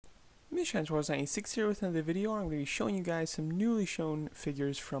Mission 96 here with another video. I'm going to be showing you guys some newly shown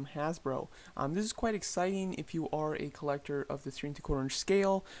figures from Hasbro. This is quite exciting if you are a collector of the 3¼ inch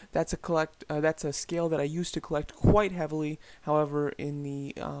scale. That's a scale that I used to collect quite heavily. However, in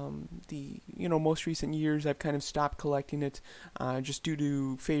the most recent years, I've kind of stopped collecting it just due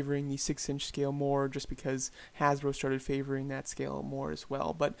to favoring the 6-inch scale more, just because Hasbro started favoring that scale more as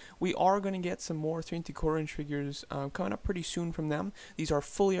well. But we are going to get some more 3¼ inch figures coming up pretty soon from them. These are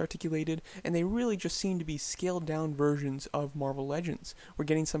fully articulated, and they really just seem to be scaled down versions of Marvel Legends. We're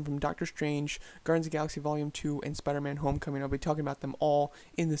getting some from Doctor Strange, Guardians of the Galaxy Volume 2, and Spider-Man Homecoming. I'll be talking about them all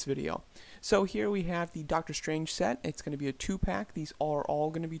in this video. So here we have the Doctor Strange set. It's going to be a 2-pack. These are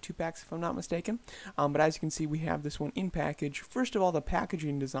all going to be 2-packs if I'm not mistaken. But as you can see, we have this one in package. First of all, the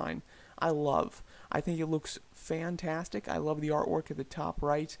packaging design I love. I think it looks fantastic. I love the artwork at the top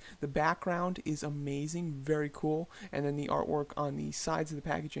right. The background is amazing, very cool, and then the artwork on the sides of the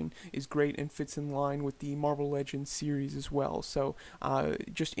packaging is great and fits in line with the Marvel Legends series as well. So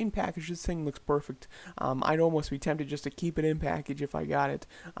just in package, this thing looks perfect. I'd almost be tempted just to keep it in package if I got it,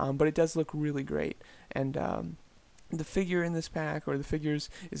 but it does look really great. And the figure in this pack, or the figures,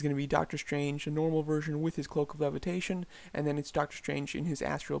 is going to be Doctor Strange, a normal version with his Cloak of Levitation, and then it's Doctor Strange in his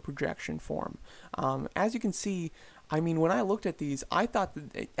Astral Projection form. As you can see, I mean, when I looked at these, I thought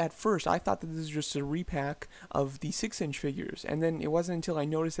that, at first, I thought that this was just a repack of the 6-inch figures, and then it wasn't until I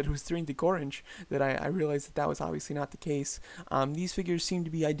noticed that it was 3¼ inch that I realized that that was obviously not the case. These figures seem to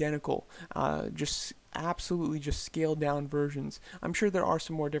be identical, just absolutely just scaled down versions. I'm sure there are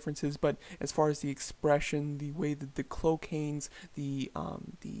some more differences, but as far as the expression, the way that the cloak hangs, the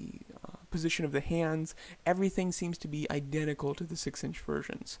position of the hands, everything seems to be identical to the 6-inch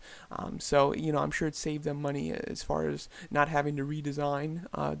versions. So, you know, I'm sure it saved them money as far as not having to redesign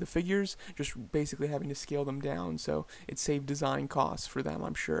the figures, just basically having to scale them down. So it saved design costs for them,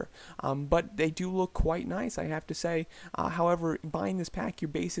 I'm sure. But they do look quite nice, I have to say. However, buying this pack, you're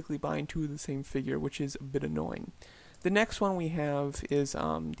basically buying 2 of the same figure, which is a bit annoying. The next one we have is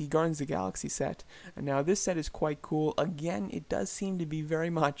the Guardians of the Galaxy set. And now this set is quite cool. Again, it does seem to be very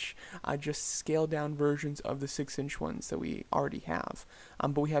much just scaled down versions of the 6-inch ones that we already have.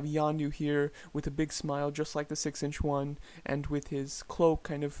 But we have Yondu here with a big smile just like the 6-inch one, and with his cloak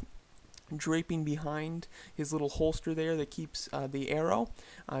kind of draping behind his little holster there that keeps the arrow,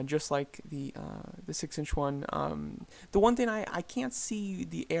 just like the 6-inch one. The one thing, I can't see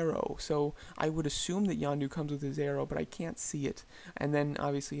the arrow, so I would assume that Yondu comes with his arrow, but I can't see it. And then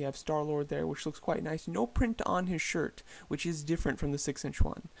obviously you have Star-Lord there, which looks quite nice. No print on his shirt, which is different from the 6-inch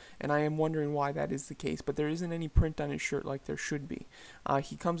one, and I am wondering why that is the case, but there isn't any print on his shirt like there should be.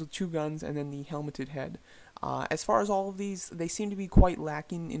 He comes with 2 guns and then the helmeted head. As far as all of these, they seem to be quite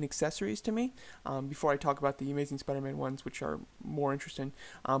lacking in accessories to me, before I talk about the Amazing Spider-Man ones, which are more interesting.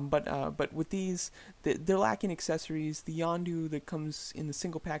 But with these, they're lacking accessories. The Yondu that comes in the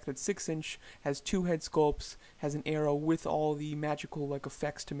single pack that's 6-inch has 2 head sculpts, has an arrow with all the magical like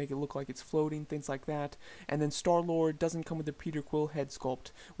effects to make it look like it's floating, things like that. And then Star-Lord doesn't come with the Peter Quill head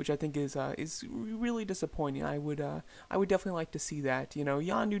sculpt, which I think is really disappointing. I would definitely like to see that. You know,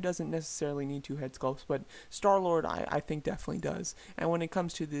 Yondu doesn't necessarily need 2 head sculpts, but Star-Lord, I think definitely does. And when it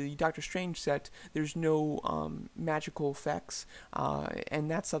comes to the Doctor Strange set, there's no magical effects,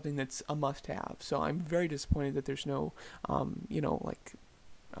 and that's something that's a must-have. So I'm very disappointed that there's no,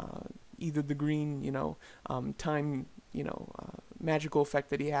 either the green, time, magical effect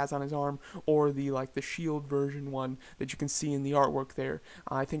that he has on his arm, or the shield version one that you can see in the artwork there.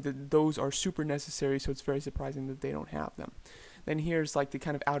 I think that those are super necessary, so it's very surprising that they don't have them. Then here's like the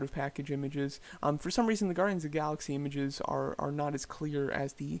kind of out-of-package images. For some reason, the Guardians of the Galaxy images are not as clear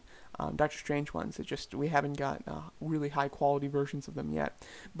as the Doctor Strange ones. We haven't got really high-quality versions of them yet.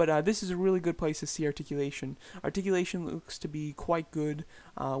 But this is a really good place to see articulation. Articulation looks to be quite good.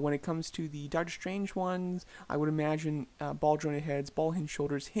 When it comes to the Doctor Strange ones, I would imagine ball-jointed heads, ball-hinged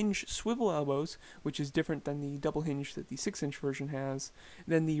shoulders, hinge swivel elbows, which is different than the double hinge that the 6-inch version has.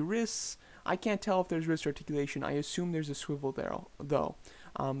 Then the wrists, I can't tell if there's wrist articulation. I assume there's a swivel there, though.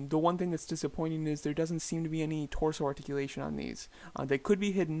 The one thing that's disappointing is there doesn't seem to be any torso articulation on these. They could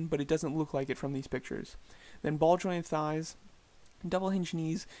be hidden, but it doesn't look like it from these pictures. Then ball-jointed thighs, double hinge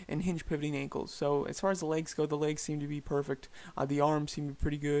knees, and hinge pivoting ankles. So as far as the legs go, the legs seem to be perfect. The arms seem to be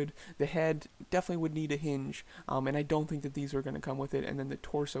pretty good. The head definitely would need a hinge, and I don't think that these are going to come with it. And then the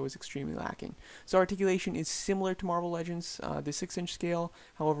torso is extremely lacking. So articulation is similar to Marvel Legends, the 6-inch scale.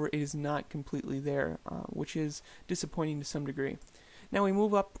 However, it is not completely there, which is disappointing to some degree. Now we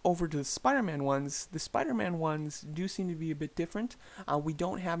move up over to the Spider-Man ones. The Spider-Man ones do seem to be a bit different. We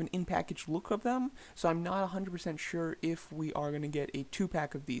don't have an in-package look of them, so I'm not 100% sure if we are going to get a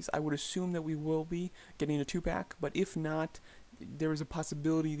 2-pack of these. I would assume that we will be getting a 2-pack, but if not, there is a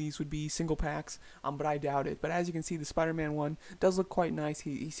possibility these would be single packs, but I doubt it. But as you can see, the Spider-Man one does look quite nice.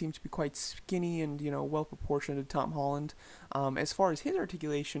 He seems to be quite skinny and, well proportioned to Tom Holland. As far as his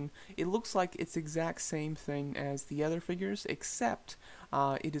articulation, it looks like it's the exact same thing as the other figures, except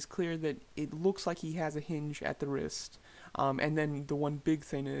it is clear that it looks like he has a hinge at the wrist. And then the one big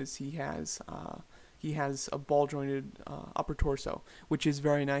thing is he has a ball-jointed upper torso, which is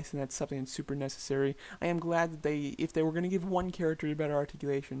very nice, and that's something that's super necessary. I am glad that if they were going to give one character better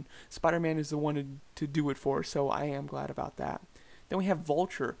articulation, Spider-Man is the one to do it for, so I am glad about that. Then we have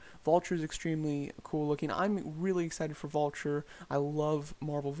Vulture. Vulture is extremely cool looking. I'm really excited for Vulture. I love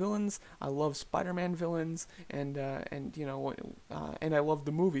Marvel villains. I love Spider-Man villains, and I love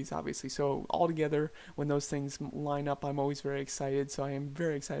the movies, obviously. So all together, when those things line up, I'm always very excited. So I am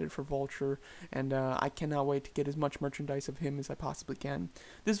very excited for Vulture, and I cannot wait to get as much merchandise of him as I possibly can.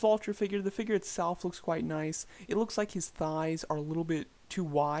 This Vulture figure, the figure itself looks quite nice. It looks like his thighs are a little bit too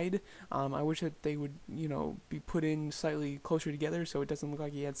wide. I wish that they would, be put in slightly closer together so it doesn't look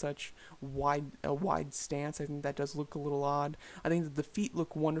like he had such a wide stance. I think that does look a little odd. I think that the feet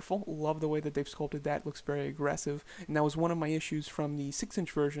look wonderful. Love the way that they've sculpted that. It looks very aggressive, and that was one of my issues from the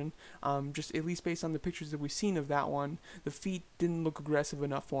 6-inch version. Just at least based on the pictures that we've seen of that one, the feet didn't look aggressive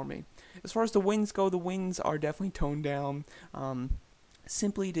enough for me. As far as the wings go, the wings are definitely toned down.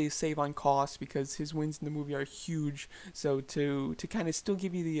 Simply to save on cost, because his wings in the movie are huge, so to kind of still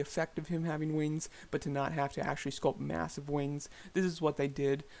give you the effect of him having wings, but to not have to actually sculpt massive wings, this is what they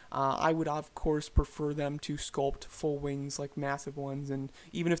did. I would of course prefer them to sculpt full wings, like massive ones, and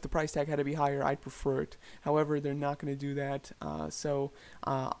even if the price tag had to be higher, I'd prefer it. However, they're not going to do that, so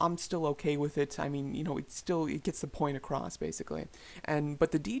I'm still okay with it. I mean, it gets the point across, basically.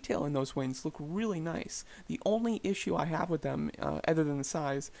 But the detail in those wings look really nice. The only issue I have with them, other than the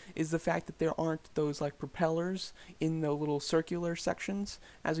size, is the fact that there aren't those like propellers in the little circular sections.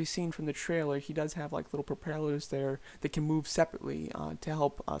 As we've seen from the trailer, he does have like little propellers there that can move separately to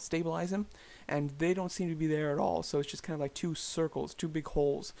help stabilize him, and they don't seem to be there at all. So it's just kind of like two circles, two big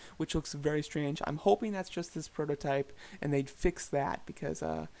holes, which looks very strange. I'm hoping that's just this prototype and they'd fix that, because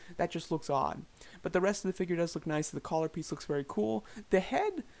that just looks odd. But the rest of the figure does look nice. The collar piece looks very cool. The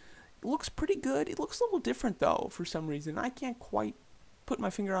head looks pretty good. It looks a little different though for some reason. I can't quite put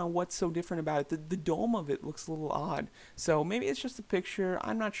my finger on what's so different about it. The dome of it looks a little odd, so maybe it's just a picture,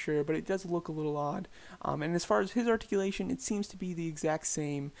 I'm not sure, but it does look a little odd. And as far as his articulation, it seems to be the exact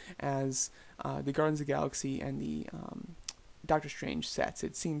same as the Guardians of the Galaxy and the Doctor Strange sets.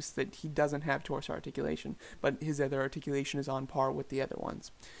 It seems that he doesn't have torso articulation, but his other articulation is on par with the other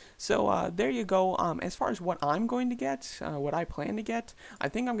ones. So there you go. As far as what I'm going to get, what I plan to get, I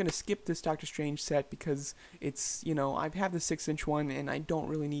think I'm going to skip this Doctor Strange set, because it's, I have the 6-inch one and I don't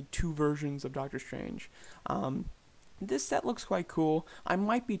really need two versions of Doctor Strange. This set looks quite cool. I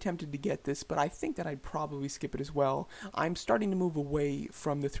might be tempted to get this, but I think that I'd probably skip it as well. I'm starting to move away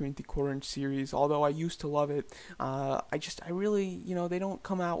from the 3 3/4 inch series, although I used to love it. I really, they don't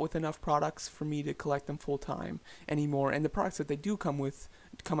come out with enough products for me to collect them full time anymore, and the products that they do come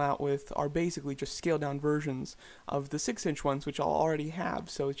out with are basically just scaled down versions of the 6-inch ones, which I'll already have,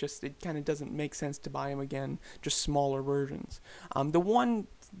 so it kind of doesn't make sense to buy them again, just smaller versions. The one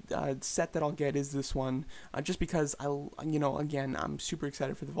set that I'll get is this one, just because again, I'm super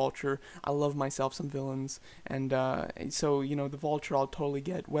excited for the Vulture. I love myself some villains, and so the Vulture I'll totally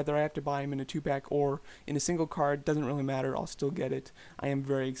get, whether I have to buy him in a 2-pack or in a single card, doesn't really matter, I'll still get it. I am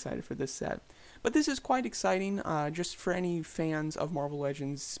very excited for this set. But this is quite exciting, just for any fans of Marvel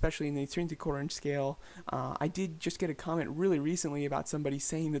Legends, especially in the 3 3/4 inch scale. I did just get a comment really recently about somebody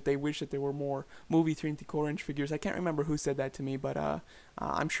saying that they wish that there were more movie 3 3/4 inch figures. I can't remember who said that to me, but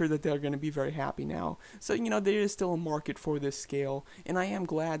I'm sure that they're going to be very happy now. So, there is still a market for this scale, and I am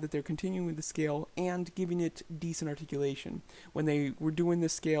glad that they're continuing with the scale and giving it decent articulation. When they were doing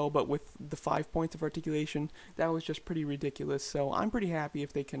this scale, but with the 5 points of articulation, that was just pretty ridiculous. So I'm pretty happy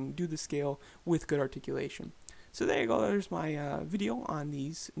if they can do the scale with good articulation. So there you go, there's my video on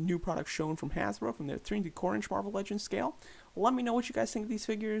these new products shown from Hasbro from their 3 3/4 inch Marvel Legends scale. Let me know what you guys think of these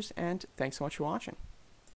figures, and thanks so much for watching.